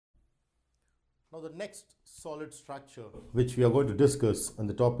Now the next solid structure which we are going to discuss on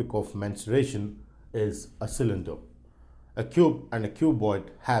the topic of mensuration is a cylinder. A cube and a cuboid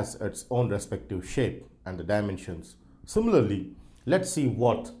has its own respective shape and the dimensions. Similarly, let's see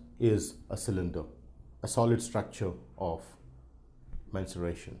what is a cylinder, a solid structure of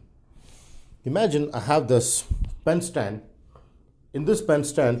mensuration. Imagine I have this pen stand. In this pen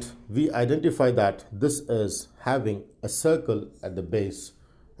stand, we identify that this is having a circle at the base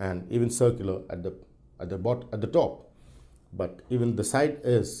and even circular at the top, but even the side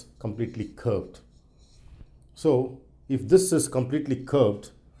is completely curved. So if this is completely curved,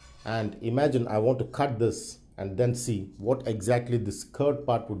 and imagine I want to cut this and then see what exactly this curved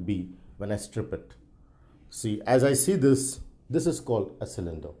part would be when I strip it. See, as I see this is called a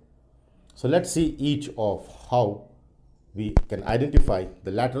cylinder. So let's see each of how we can identify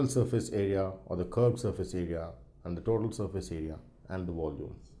the lateral surface area or the curved surface area and the total surface area and the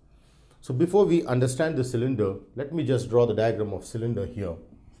volume. So before we understand the cylinder, let me just draw the diagram of cylinder here,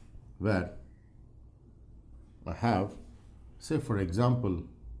 where I have, say for example,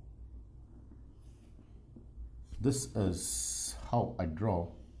 this is how I draw,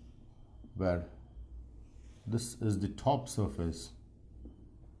 where this is the top surface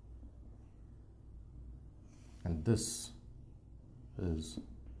and this is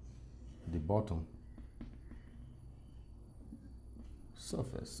the bottom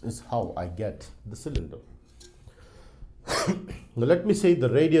surface, is how I get the cylinder. Now let me say the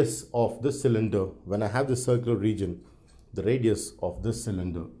radius of this cylinder. When I have the circular region, the radius of this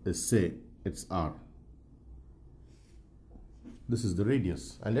cylinder is, say, it's R. This is the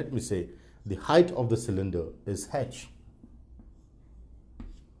radius, and let me say the height of the cylinder is H.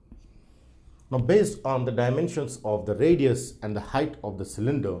 Now based on the dimensions of the radius and the height of the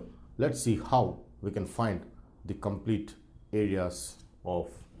cylinder, let's see how we can find the complete areas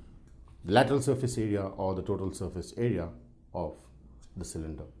of the lateral surface area or the total surface area of the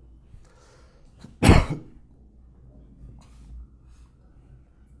cylinder.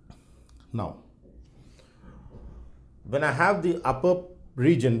 Now, when I have the upper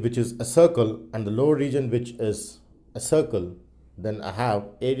region which is a circle and the lower region which is a circle, then I have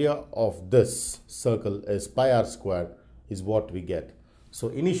area of this circle is pi r square is what we get. So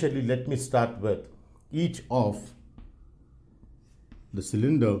initially let me start with each of the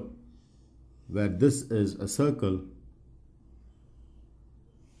cylinder, where this is a circle,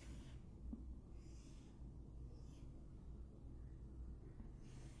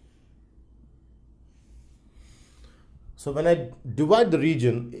 so when I divide the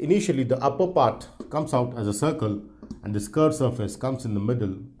region, initially the upper part comes out as a circle and this curved surface comes in the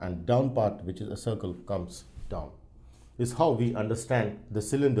middle, and down part, which is a circle, comes down. This is how we understand the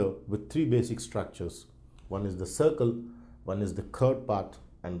cylinder with three basic structures. One is the circle, one is the curved part,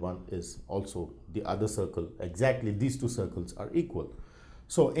 and one is also the other circle. Exactly these two circles are equal.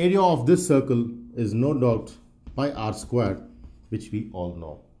 So area of this circle is no doubt pi r square, which we all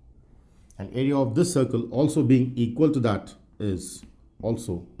know. And area of this circle also being equal to that is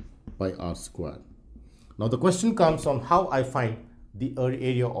also pi r square. Now the question comes on how I find the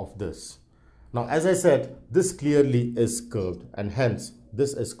area of this. Now as I said, this clearly is curved, and hence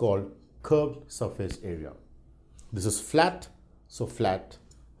this is called curved surface area. This is flat, so flat,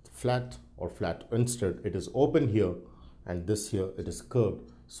 flat or flat. Instead it is open here, and this here it is curved.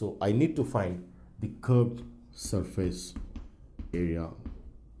 So I need to find the curved surface area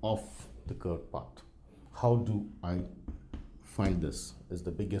of the curved part. How do I find this is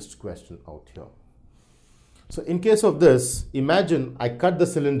the biggest question out here. So in case of this, imagine I cut the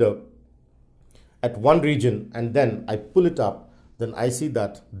cylinder at one region and then I pull it up, then I see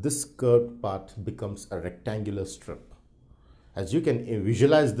that this curved part becomes a rectangular strip. As you can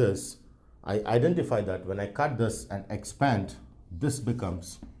visualize this, I identify that when I cut this and expand, this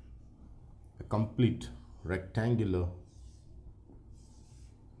becomes a complete rectangular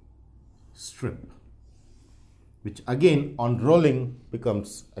strip, which again on rolling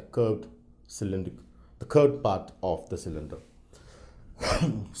becomes a curved cylinder, the curved part of the cylinder.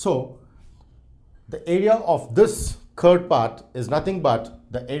 So the area of this curved part is nothing but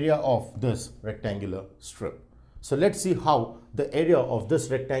the area of this rectangular strip. So let's see how the area of this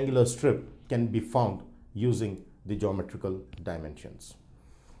rectangular strip can be found using the geometrical dimensions.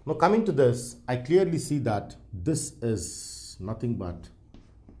 Now coming to this, I clearly see that this is nothing but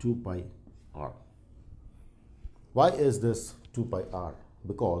 2 pi r. Why is this 2 pi r?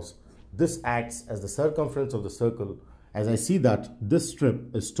 Because this acts as the circumference of the circle. As I see that this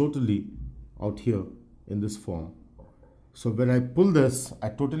strip is totally out here in this form. So when I pull this, I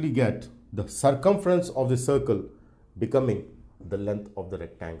totally get the circumference of the circle becoming the length of the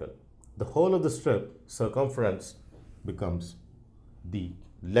rectangle. the whole of the strip circumference becomes the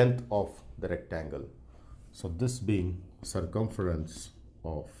length of the rectangle. So this being circumference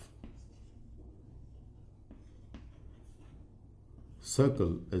of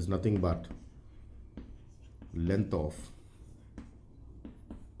circle is nothing but length of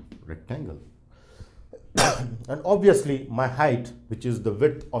rectangle. And obviously my height, which is the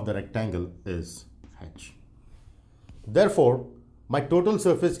width of the rectangle, is h. Therefore my total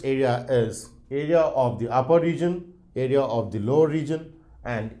surface area is area of the upper region, area of the lower region,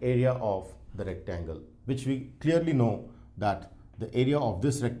 and area of the rectangle, which we clearly know that the area of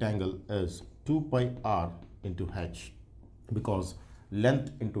this rectangle is 2 pi r into h, because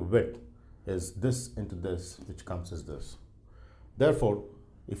length into width is this into this, which comes as this. Therefore,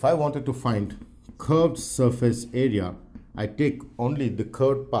 if I wanted to find curved surface area, I take only the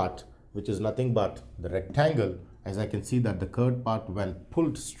curved part, which is nothing but the rectangle. As I can see that the curved part, when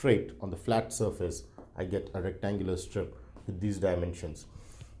pulled straight on the flat surface, I get a rectangular strip with these dimensions.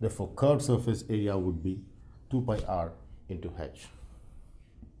 Therefore, curved surface area would be 2 pi r into h.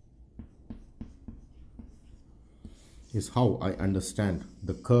 Is how I understand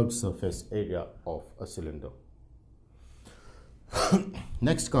the curved surface area of a cylinder.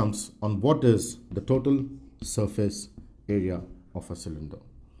 Next comes on what is the total surface area of a cylinder.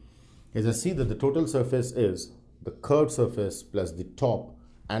 As I see that the total surface is the curved surface plus the top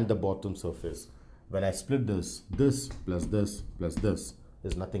and the bottom surface. When I split this, this plus this plus this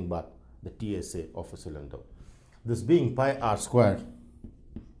is nothing but the TSA of a cylinder. This being pi r square,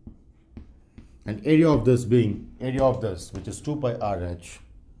 and area of this being area of this, which is 2 pi r h.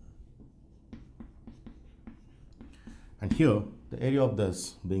 And here the area of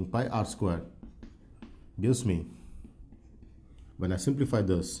this being pi r square gives me, when I simplify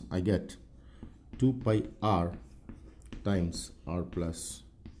this, I get 2 pi r times r plus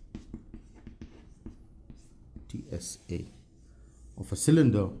TSA of a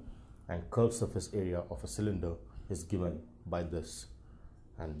cylinder, and curved surface area of a cylinder is given by this,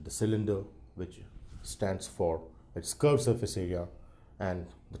 and the cylinder, which stands for its curved surface area and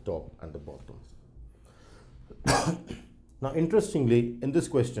the top and the bottom. Now interestingly, in this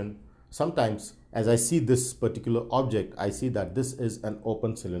question, sometimes as I see this particular object, I see that this is an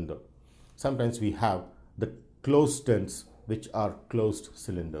open cylinder. Sometimes we have the closed tents, which are closed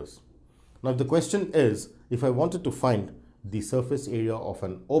cylinders. Now the question is, if I wanted to find the surface area of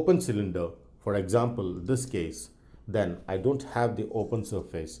an open cylinder, for example this case, then I don't have the open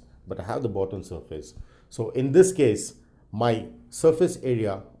surface, but I have the bottom surface. So in this case, my surface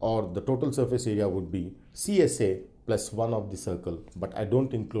area or the total surface area would be CSA plus 1 of the circle, but I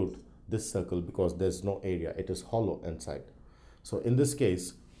don't include this circle because there's no area, it is hollow inside. So in this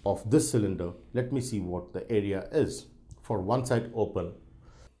case of this cylinder, let me see what the area is for one side open.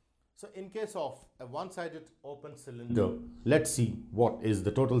 So in case of a one-sided open cylinder, let's see what is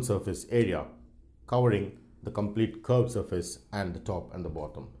the total surface area covering the complete curved surface and the top and the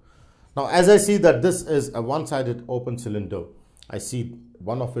bottom. Now as I see that this is a one-sided open cylinder, I see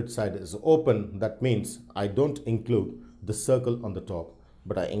one of its side is open. That means I don't include the circle on the top,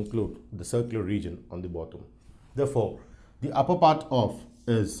 but I include the circular region on the bottom. Therefore, the upper part of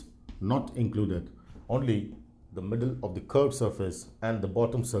is not included, only the middle of the curved surface and the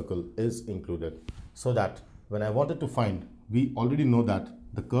bottom circle is included, so that when I wanted to find, we already know that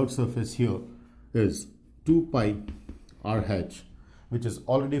the curved surface here is 2 pi RH, which is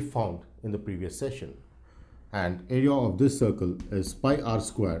already found in the previous session, and area of this circle is pi r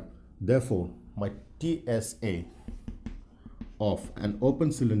square. Therefore my TSA of an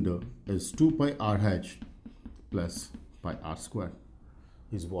open cylinder is 2 pi RH plus pi r square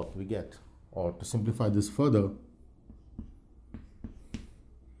is what we get. Or to simplify this further,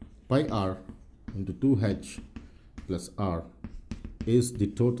 pi r into 2h plus r is the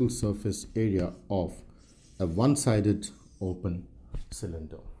total surface area of a one-sided open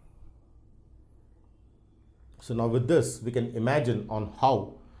cylinder. So now with this, we can imagine on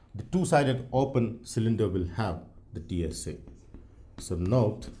how the two-sided open cylinder will have the TSA. So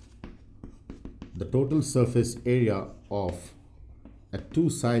note, the total surface area of a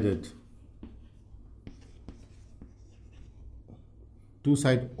two-side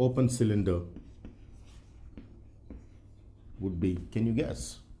open cylinder would be, can you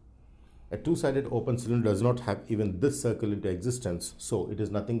guess? A two-sided open cylinder does not have even this circle into existence, so it is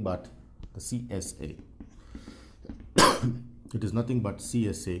nothing but the CSA. It is nothing but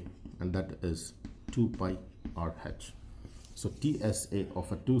CSA, and that is 2 pi RH. So TSA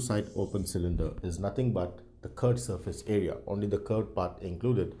of a two-side open cylinder is nothing but the curved surface area, only the curved part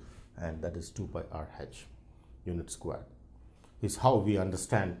included, and that is 2 pi RH unit squared. Is how we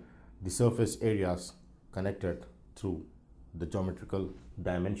understand the surface areas connected through the geometrical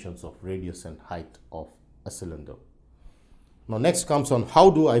dimensions of radius and height of a cylinder. Now next comes on how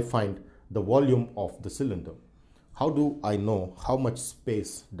do I find the volume of the cylinder? How do I know how much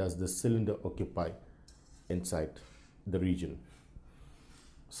space does the cylinder occupy inside the region?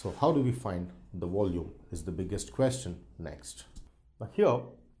 So how do we find the volume is the biggest question next. Now here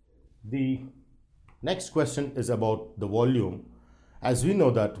the next question is about the volume. As we know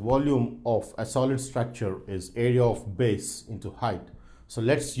that volume of a solid structure is area of base into height. So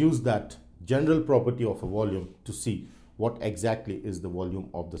let's use that general property of a volume to see what exactly is the volume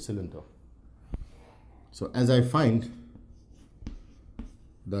of the cylinder. So as I find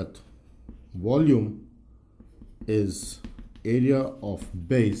that volume is area of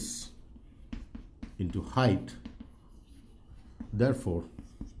base into height, therefore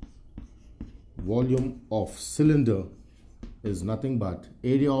volume of cylinder is nothing but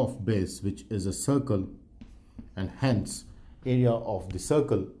area of base, which is a circle, and hence area of the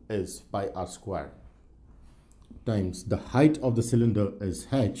circle is pi r square, times the height of the cylinder is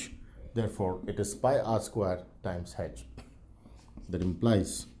h, therefore it is pi r square times h. That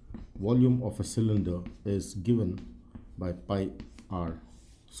implies volume of a cylinder is given by pi r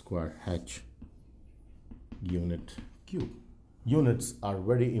square h unit cube. Units are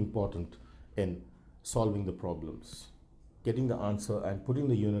very important in solving the problems. Getting the answer and putting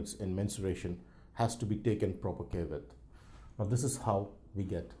the units in mensuration has to be taken proper care with. Now this is how we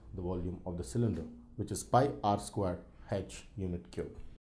get the volume of the cylinder, which is pi r square h unit cube.